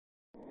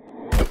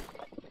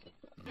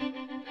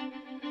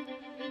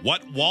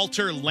What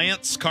Walter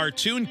Lantz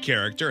cartoon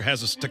character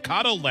has a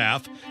staccato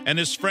laugh and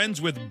is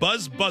friends with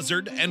Buzz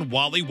Buzzard and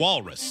Wally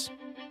Walrus?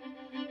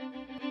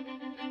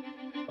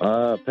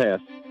 Pass.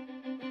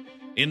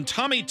 In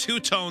Tommy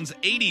Two-Tone's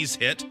 80s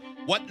hit,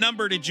 what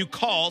number did you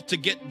call to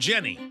get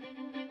Jenny?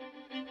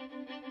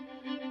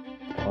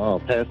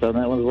 Oh, pass on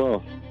that one as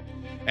well.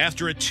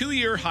 After a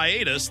 2-year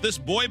hiatus, this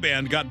boy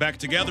band got back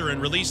together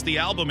and released the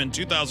album in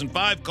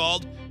 2005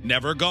 called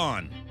Never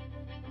Gone.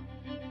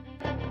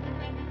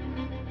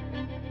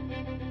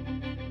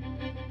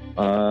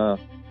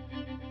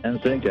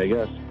 NSYNC, I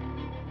guess.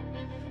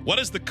 What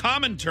is the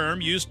common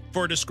term used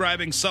for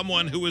describing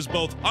someone who is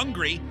both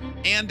hungry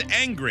and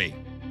angry?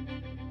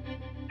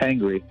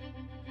 Angry.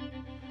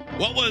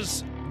 What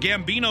was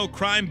Gambino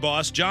crime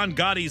boss John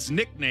Gotti's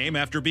nickname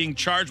after being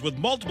charged with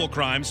multiple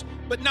crimes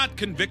but not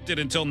convicted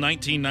until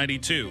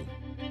 1992?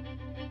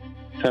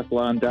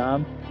 Teflon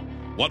Don.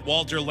 What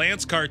Walter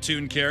Lantz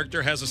cartoon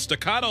character has a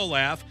staccato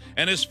laugh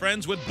and is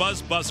friends with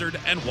Buzz Buzzard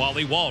and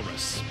Wally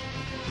Walrus?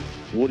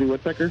 Woody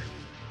Woodpecker.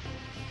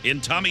 In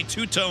Tommy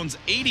Two-Tone's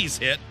 80s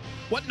hit,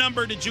 what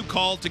number did you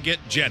call to get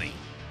Jenny?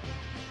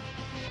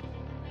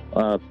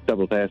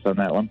 Double pass on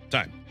that one.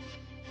 Time.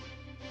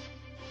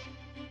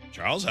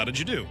 Charles, how did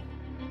you do?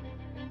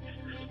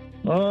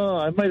 Oh,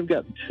 I might have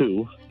gotten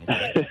 2.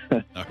 Okay.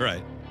 All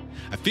right.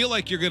 I feel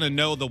like you're going to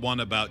know the one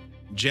about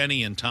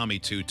Jenny and Tommy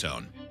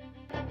Two-Tone.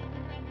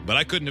 But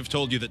I couldn't have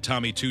told you that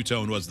Tommy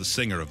Two-Tone was the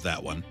singer of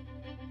that one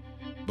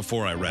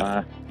before I read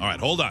it. All right,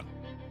 hold on.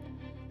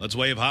 Let's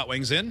wave Hot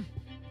Wings in.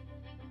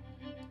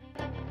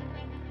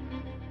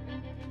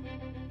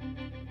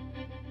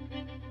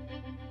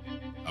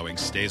 Hot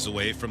Wings stays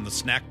away from the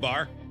snack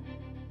bar.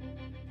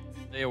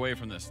 Stay away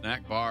from the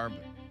snack bar,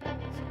 but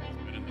something's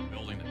been in the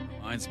building that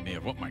reminds me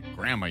of what my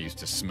grandma used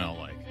to smell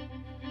like.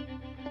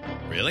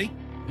 Really?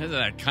 Isn't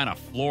that kind of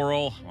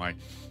floral? Like,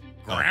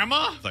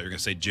 Grandma? I thought you were going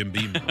to say Jim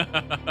Beam.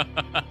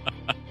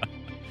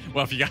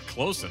 Well, if you got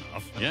close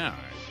enough. Yeah.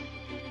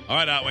 All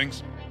right, Hot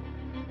Wings.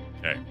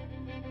 Okay.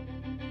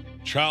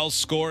 Charles'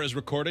 score is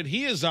recorded.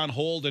 He is on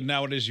hold, and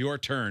now it is your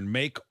turn.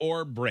 Make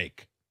or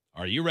break.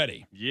 Are you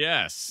ready?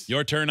 Yes.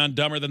 Your turn on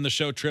Dumber Than the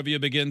Show trivia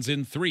begins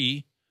in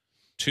 3,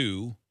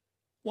 2,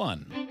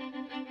 1.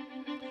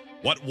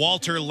 What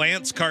Walter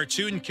Lantz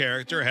cartoon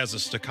character has a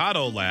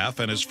staccato laugh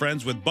and is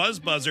friends with Buzz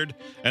Buzzard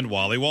and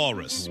Wally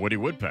Walrus? Woody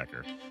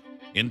Woodpecker.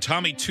 In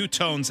Tommy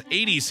Two-Tone's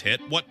 80s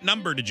hit, what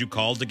number did you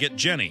call to get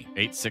Jenny?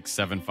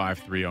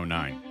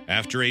 8675309.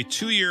 After a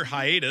 2-year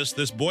hiatus,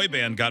 this boy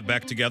band got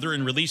back together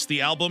and released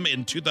the album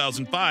in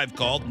 2005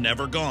 called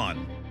Never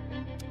Gone.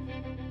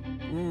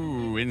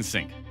 Ooh,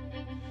 NSYNC.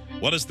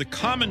 What is the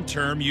common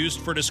term used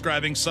for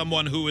describing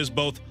someone who is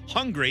both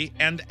hungry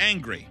and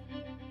angry?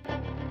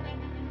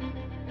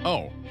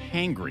 Oh,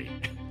 hangry.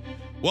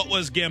 What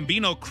was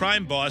Gambino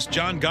crime boss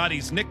John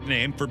Gotti's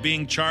nickname for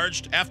being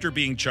charged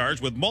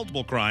with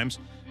multiple crimes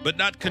but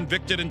not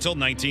convicted until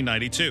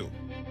 1992?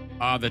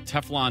 The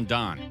Teflon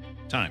Don.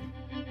 Time.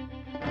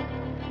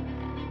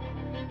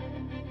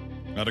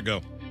 How'd it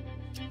go?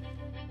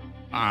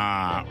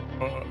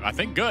 I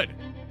think good.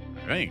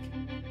 I think.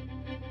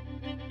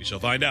 We shall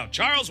find out.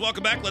 Charles,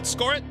 welcome back. Let's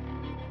score it.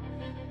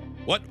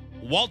 What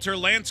Walter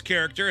Lantz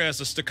character has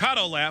a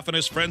staccato laugh and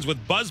is friends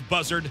with Buzz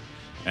Buzzard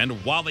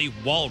and Wally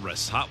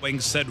Walrus? Hot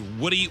Wings said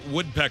Woody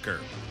Woodpecker.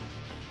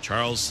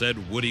 Charles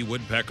said Woody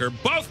Woodpecker.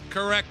 Both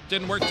correct,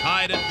 and we're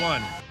tied at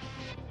 1.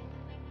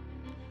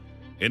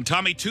 In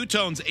Tommy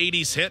Two-Tone's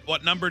 80s hit,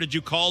 what number did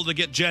you call to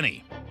get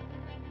Jenny?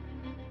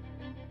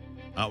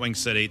 Hot Wings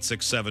said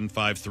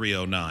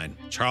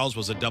 8675309. Charles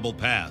was a double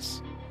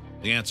pass.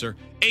 The answer,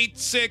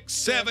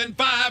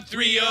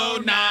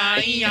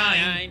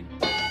 8675309.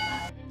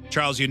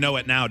 Charles, you know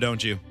it now,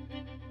 don't you?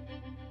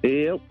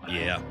 Yep.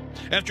 Yeah.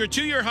 After a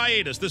 2-year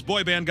hiatus, this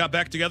boy band got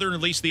back together and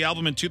released the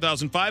album in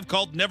 2005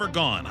 called Never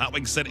Gone. Hot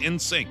Wings said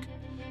NSYNC.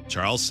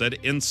 Charles said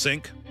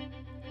NSYNC.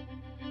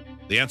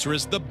 The answer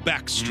is the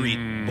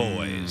Backstreet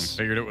Boys.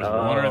 Figured it was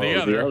one or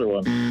the other. The other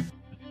one.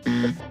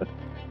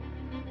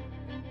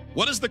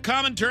 What is the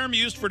common term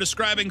used for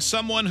describing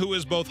someone who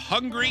is both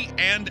hungry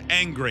and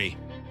angry?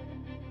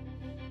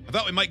 I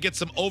thought we might get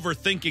some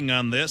overthinking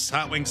on this.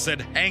 Hot Wings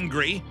said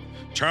hangry.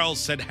 Charles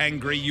said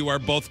hangry. You are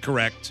both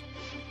correct.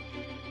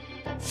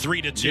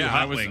 3-2. Yeah,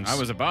 Hot Wings. I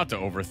was about to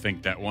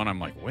overthink that one. I'm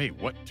like, wait,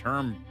 what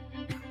term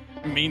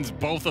means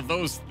both of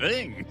those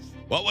things?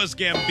 What was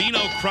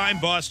Gambino crime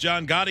boss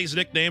John Gotti's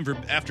nickname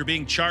after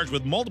being charged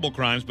with multiple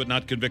crimes but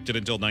not convicted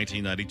until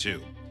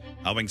 1992?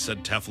 Hot Wings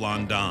said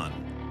Teflon Don.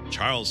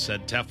 Charles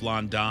said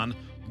Teflon Don.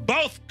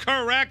 Both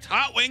correct.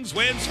 Hot Wings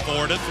wins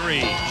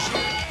 4-3.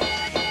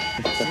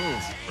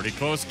 Pretty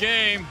close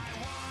game.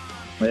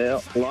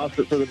 Well, lost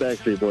it for the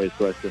Backstreet Boys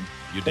question.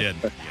 You did.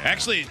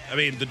 Actually, I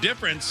mean, the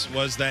difference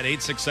was that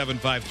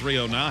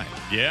 8675309.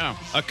 Yeah.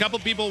 A couple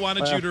people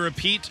wanted you to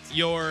repeat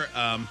your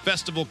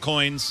Festival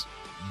Coins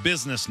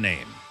business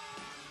name.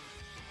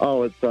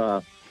 Oh, it's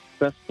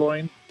Fest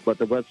Coin, but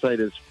the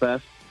website is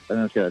Fest, and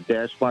it's got a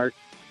dash mark,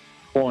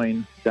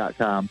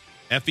 coin.com.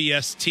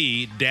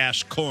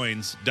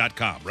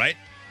 FEST-coins.com, right?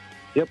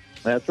 Yep,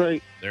 that's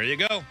right. There you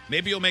go.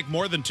 Maybe you'll make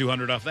more than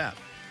 200 off that.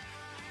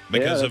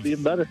 Yeah, that'd be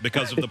better.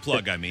 Because of the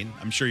plug, I mean.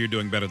 I'm sure you're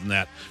doing better than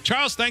that.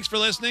 Charles, thanks for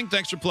listening.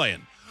 Thanks for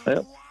playing.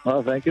 Yep.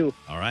 Well, thank you.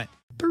 All right.